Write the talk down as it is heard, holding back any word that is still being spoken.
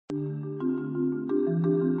Welcome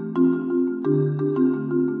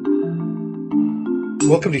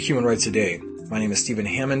to Human Rights Today. My name is Stephen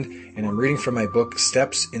Hammond, and I'm reading from my book,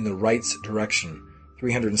 Steps in the Rights Direction,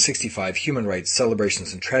 365 Human Rights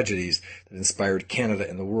Celebrations and Tragedies that Inspired Canada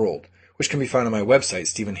and the World, which can be found on my website,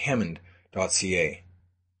 stephenhammond.ca.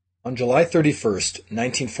 On July 31st,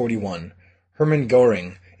 1941, Hermann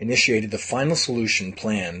Göring initiated the final solution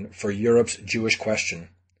plan for Europe's Jewish question.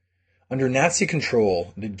 Under Nazi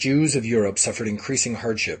control, the Jews of Europe suffered increasing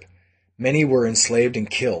hardship. Many were enslaved and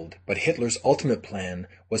killed, but Hitler's ultimate plan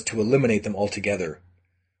was to eliminate them altogether.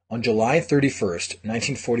 On July 31st,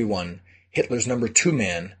 1941, Hitler's number 2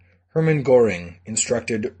 man, Hermann Göring,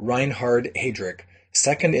 instructed Reinhard Heydrich,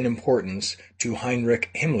 second in importance to Heinrich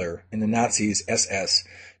Himmler in the Nazis' SS,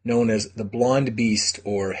 known as the Blonde Beast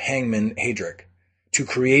or Hangman Heydrich, to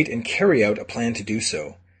create and carry out a plan to do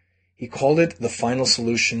so. He called it the final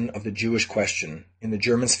solution of the Jewish question in the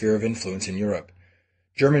German sphere of influence in Europe.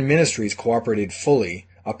 German ministries cooperated fully,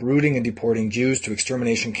 uprooting and deporting Jews to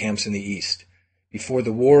extermination camps in the East. Before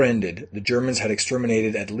the war ended, the Germans had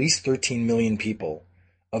exterminated at least 13 million people.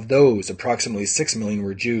 Of those, approximately 6 million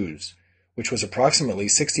were Jews, which was approximately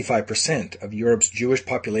 65% of Europe's Jewish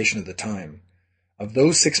population at the time. Of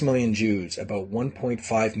those 6 million Jews, about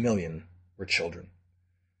 1.5 million were children.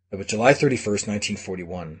 That was July 31st,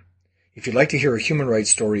 1941. If you'd like to hear a human rights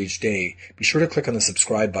story each day, be sure to click on the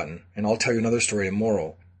subscribe button, and I'll tell you another story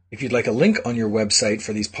tomorrow. If you'd like a link on your website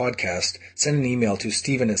for these podcasts, send an email to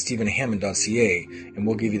stephen@stephenhammond.ca, and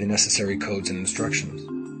we'll give you the necessary codes and instructions.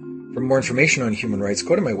 For more information on human rights,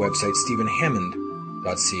 go to my website,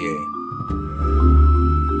 stephenhammond.ca.